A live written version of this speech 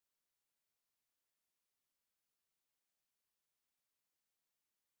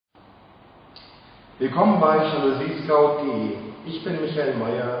Willkommen bei Jalousiescout.de. Ich bin Michael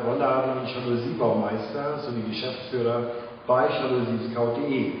Meyer, Rollladen- und Jalousiebaummeister sowie Geschäftsführer bei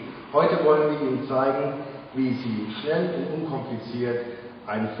Jalousiescout.de. Heute wollen wir Ihnen zeigen, wie Sie schnell und unkompliziert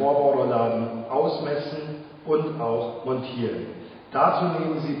einen Vorbaurolladen ausmessen und auch montieren. Dazu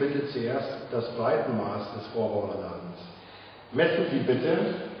nehmen Sie bitte zuerst das Breitenmaß des Vorbaurollladens. Messen Sie bitte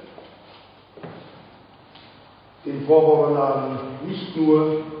den Vorbaurolladen nicht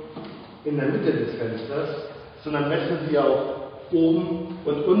nur in der Mitte des Fensters, sondern messen Sie auch oben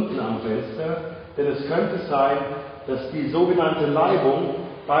und unten am Fenster, denn es könnte sein, dass die sogenannte Leibung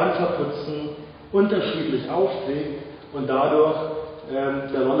beim Verputzen unterschiedlich aufträgt und dadurch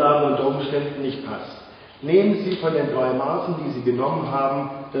der Rollladen unter Umständen nicht passt. Nehmen Sie von den 3 Maßen, die Sie genommen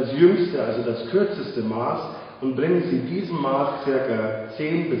haben, das jüngste, also das kürzeste Maß und bringen Sie diesem Maß ca.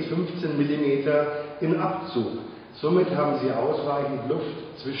 10 bis 15 mm in Abzug. Somit haben Sie ausreichend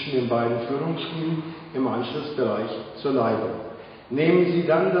Luft zwischen den beiden Führungsschienen im Anschlussbereich zur Leibung. Nehmen Sie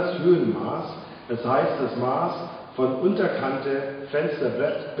dann das Höhenmaß, das heißt das Maß von Unterkante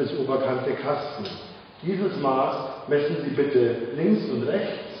Fensterbrett bis Oberkante Kasten. Dieses Maß messen Sie bitte links und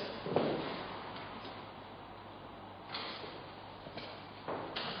rechts.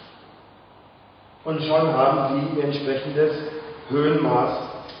 Und schon haben Sie Ihr entsprechendes Höhenmaß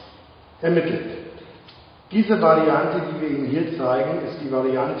ermittelt. Diese Variante, die wir Ihnen hier zeigen, ist die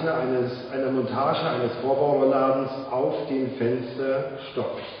Variante einer Montage eines Vorbaurollladens auf den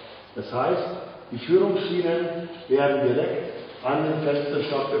Fensterstock. Das heißt, die Führungsschienen werden direkt an den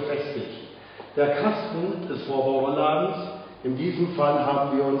Fensterstock befestigt. Der Kasten des Vorbaurollladens, in diesem Fall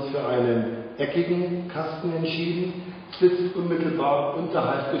haben wir uns für einen eckigen Kasten entschieden, sitzt unmittelbar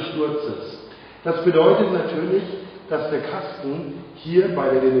unterhalb des Sturzes. Das bedeutet natürlich, dass der Kasten hier bei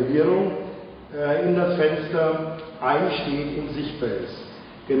der Renovierung in das Fenster einsteht und sichtbar ist.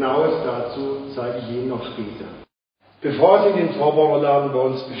 Genaues dazu zeige ich Ihnen noch später. Bevor Sie den Vorbaurolladen bei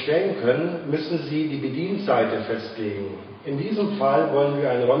uns bestellen können, müssen Sie die Bedienseite festlegen. In diesem Fall wollen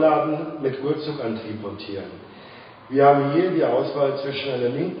wir einen Rollladen mit Gurtzug-Antrieb montieren. Wir haben hier die Auswahl zwischen einer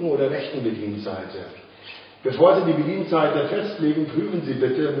linken oder rechten Bedienseite. Bevor Sie die Bedienseite festlegen, prüfen Sie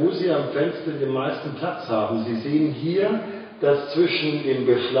bitte, wo Sie am Fenster den meisten Platz haben. Sie sehen hier, dass zwischen dem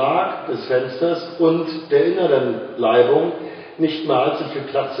Beschlag des Fensters und der inneren Leibung nicht mehr allzu viel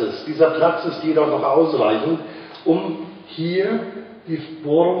Platz ist. Dieser Platz ist jedoch noch ausreichend, um hier die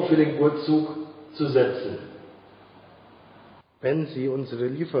Bohrung für den Gurtzug zu setzen. Wenn Sie unsere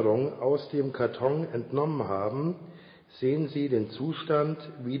Lieferung aus dem Karton entnommen haben, sehen Sie den Zustand,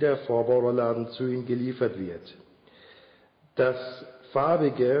 wie der Vorbaurolladen zu Ihnen geliefert wird. Das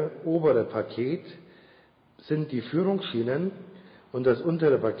farbige obere Paket sind die Führungsschienen und das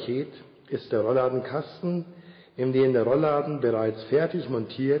untere Paket ist der Rollladenkasten, in dem der Rollladen bereits fertig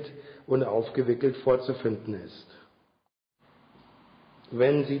montiert und aufgewickelt vorzufinden ist.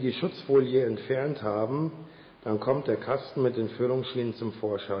 Wenn Sie die Schutzfolie entfernt haben, dann kommt der Kasten mit den Führungsschienen zum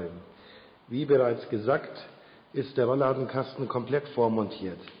Vorschein. Wie bereits gesagt, ist der Rollladenkasten komplett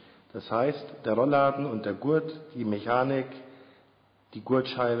vormontiert. Das heißt, der Rollladen und der Gurt, die Mechanik, die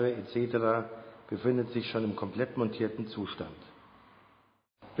Gurtscheibe etc. befindet sich schon im komplett montierten Zustand.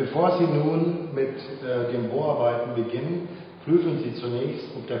 Bevor Sie nun mit den Bohrarbeiten beginnen, prüfen Sie zunächst,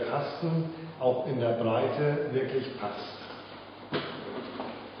 ob der Kasten auch in der Breite wirklich passt.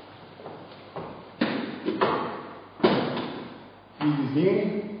 Wie Sie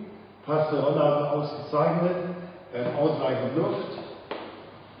sehen, passt der Rollladen ausgezeichnet, ausreichend Luft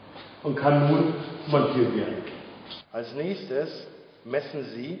und kann nun montiert werden. Als nächstes messen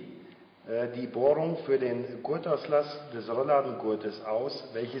Sie die Bohrung für den Gurtauslass des Rolladengurtes aus,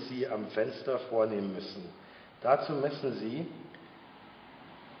 welche Sie am Fenster vornehmen müssen. Dazu messen Sie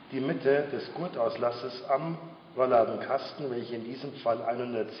die Mitte des Gurtauslasses am Rollladenkasten, welche in diesem Fall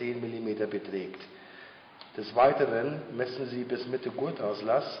 110 mm beträgt. Des Weiteren messen Sie bis Mitte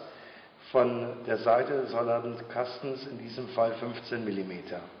Gurtauslass von der Seite des Rollladenkastens, in diesem Fall 15 mm.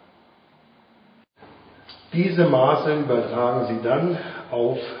 Diese Maße übertragen Sie dann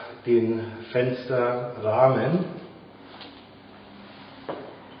auf den Fensterrahmen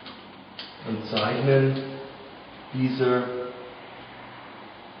und zeichnen diese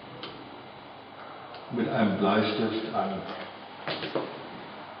mit einem Bleistift an.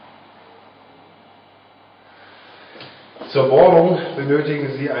 Zur Bohrung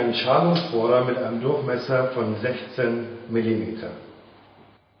benötigen Sie einen Schalungsbohrer mit einem Durchmesser von 16 mm.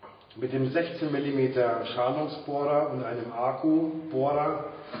 Mit dem 16 mm Schalungsbohrer und einem Akkubohrer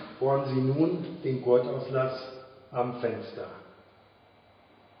bohren Sie nun den Gurtauslass am Fenster.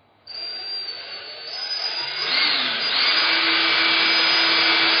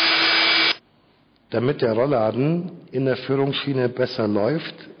 Damit der Rollladen in der Führungsschiene besser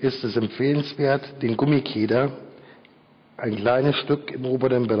läuft, ist es empfehlenswert, den Gummikeder ein kleines Stück im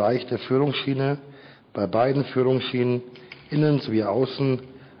oberen Bereich der Führungsschiene bei beiden Führungsschienen innen sowie außen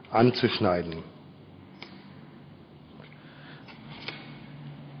anzuschneiden.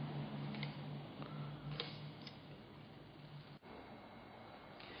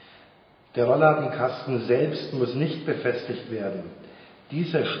 Der Rollladenkasten selbst muss nicht befestigt werden.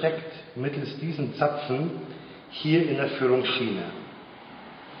 Dieser steckt mittels diesen Zapfen hier in der Führungsschiene.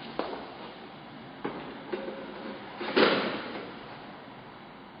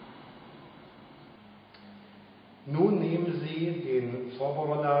 Nun nehmen Sie den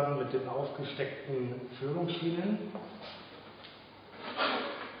Vorbaurolladen mit den aufgesteckten Führungsschienen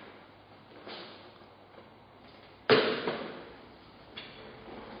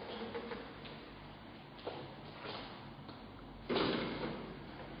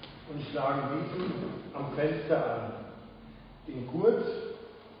und schlagen diesen am Fenster an. Den Gurt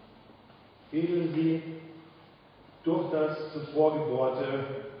fädeln Sie durch das zuvor gebohrte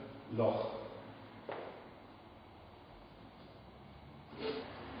Loch.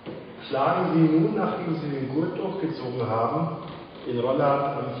 Schlagen Sie nun, nachdem Sie den Gurt durchgezogen haben, den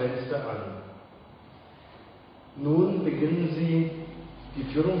Rollladen am Fenster an. Nun beginnen Sie, die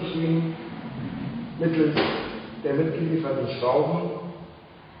Führungsschienen mittels der mitgelieferten Schrauben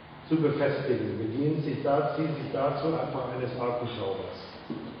zu befestigen. Ziehen sich dazu einfach eines Akkuschraubers.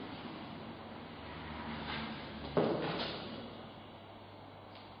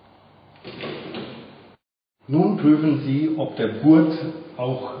 Nun prüfen Sie, ob der Gurt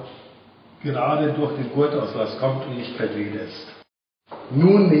auch gerade durch den Gurtauslass kommt und nicht verdreht ist.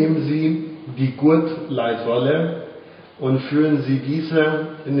 Nun nehmen Sie die Gurtleitrolle und führen Sie diese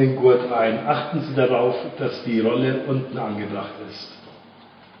in den Gurt ein. Achten Sie darauf, dass die Rolle unten angebracht ist.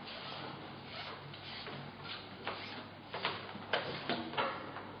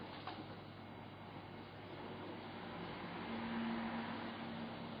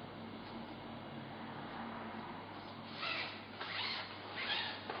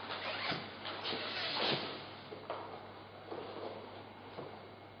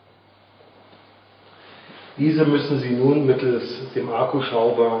 Diese müssen Sie nun mittels dem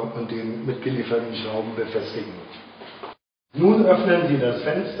Akkuschrauber und den mitgelieferten Schrauben befestigen. Nun öffnen Sie das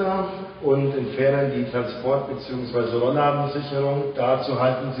Fenster und entfernen die Transport- bzw. Rollladensicherung. Dazu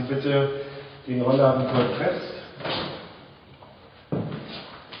halten Sie bitte den Rollladen fest.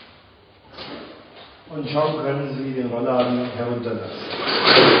 Und schon können Sie den Rollladen herunterlassen.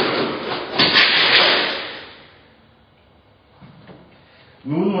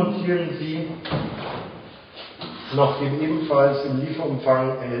 Nun montieren Sie noch den ebenfalls im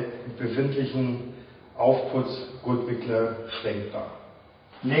Lieferumfang befindlichen Aufputz-Gurtwickler schwenkbar.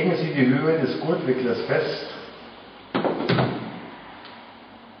 Legen Sie die Höhe des Gurtwicklers fest.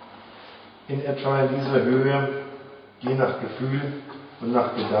 In etwa in dieser Höhe, je nach Gefühl und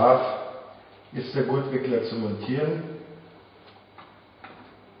nach Bedarf, ist der Gurtwickler zu montieren.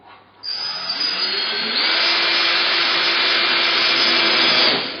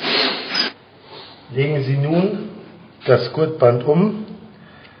 Legen Sie nun das Gurtband um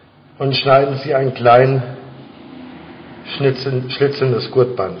und schneiden Sie einen kleinen Schlitz in das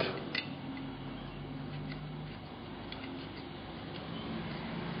Gurtband.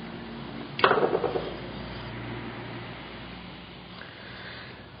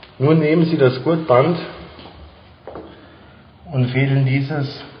 Nun nehmen Sie das Gurtband und fädeln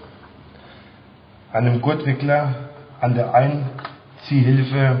dieses an dem Gurtwickler an der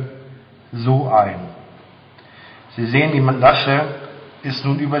Einziehhilfe so ein. Sie sehen, die Lasche ist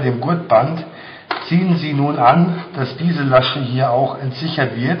nun über dem Gurtband. Ziehen Sie nun an, dass diese Lasche hier auch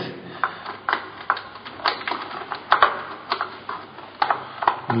entsichert wird.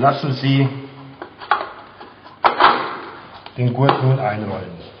 Und lassen Sie den Gurt nun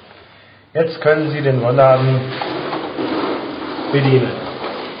einrollen. Jetzt können Sie den Rollladen bedienen.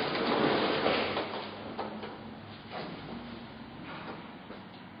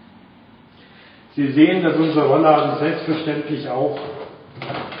 Sie sehen, dass unser Rollladen selbstverständlich auch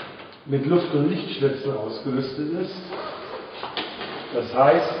mit Luft- und Lichtschlitzen ausgerüstet ist. Das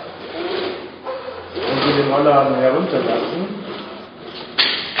heißt, wenn Sie den Rollladen herunterlassen,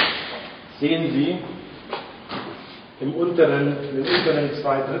 sehen Sie, im unteren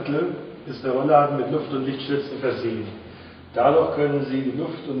 2/3 ist der Rollladen mit Luft- und Lichtschlitzen versehen. Dadurch können Sie den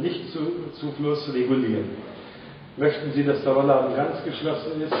Luft- und Lichtzufluss regulieren. Möchten Sie, dass der Rollladen ganz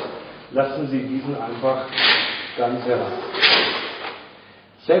geschlossen ist, lassen Sie diesen einfach ganz herab.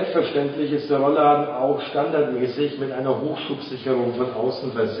 Selbstverständlich ist der Rollladen auch standardmäßig mit einer Hochschubsicherung von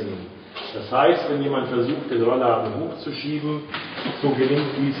außen versehen. Das heißt, wenn jemand versucht, den Rollladen hochzuschieben, so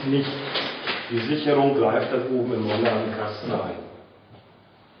gelingt dies nicht. Die Sicherung greift dann oben im Rollladenkasten ein.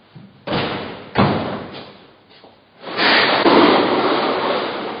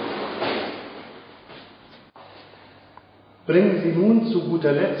 Bringen Sie nun zu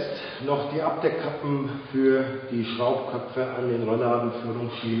guter Letzt noch die Abdeckkappen für die Schraubköpfe an den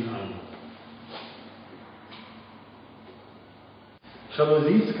Rollladenführungsschienen an.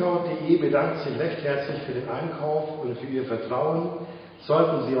 Jalousiescout.de bedankt sich recht herzlich für den Einkauf und für Ihr Vertrauen.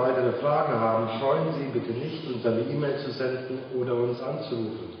 Sollten Sie weitere Fragen haben, scheuen Sie bitte nicht, uns eine E-Mail zu senden oder uns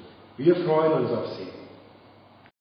anzurufen. Wir freuen uns auf Sie.